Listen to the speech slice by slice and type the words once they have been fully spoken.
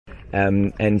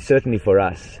And certainly for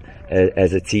us,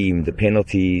 as a team, the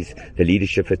penalties, the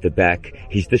leadership at the back,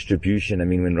 his distribution. I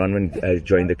mean, when Ronwin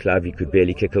joined the club, he could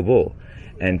barely kick a ball.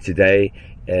 And today,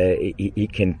 he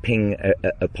can ping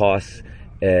a pass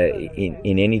in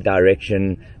any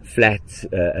direction, flat,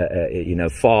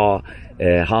 far,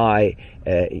 high.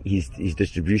 His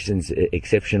distribution's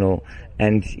exceptional,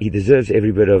 and he deserves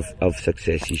every bit of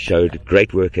success. He showed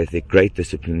great work ethic, great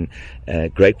discipline,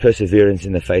 great perseverance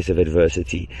in the face of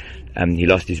adversity. He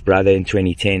lost his brother in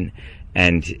 2010,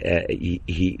 and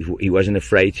he wasn't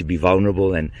afraid to be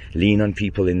vulnerable and lean on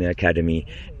people in the academy,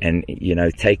 and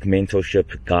take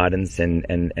mentorship, guidance,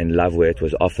 and love where it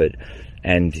was offered.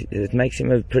 And it makes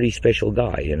him a pretty special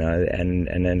guy, and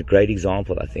a great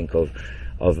example, I think, of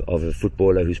a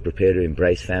footballer who's prepared to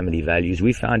embrace family values.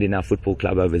 We found in our football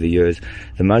club over the years,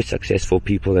 the most successful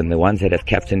people and the ones that have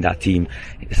captained our team,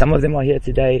 some of them are here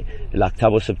today, like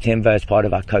Thabo September as part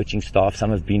of our coaching staff.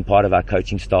 Some have been part of our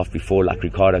coaching staff before, like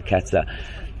Ricardo Katza.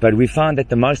 But we found that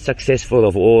the most successful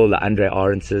of all, the Andre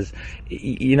Aronses,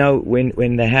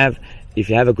 when they have, if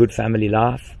you have a good family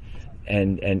life,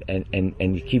 and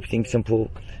you keep things simple,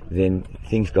 then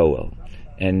things go well.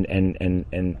 And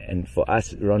for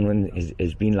us, Ronwin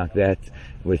has been like that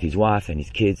with his wife and his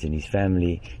kids and his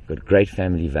family. Got great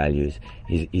family values.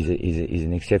 He's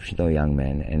an exceptional young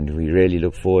man, and we really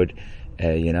look forward.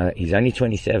 He's only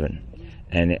 27,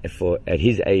 and at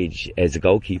his age as a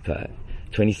goalkeeper,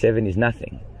 27 is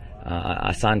nothing.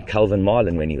 I signed Calvin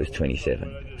Marlin when he was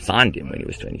 27. Signed him when he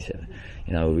was 27.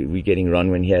 We're getting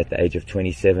Ronwin here at the age of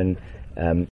 27.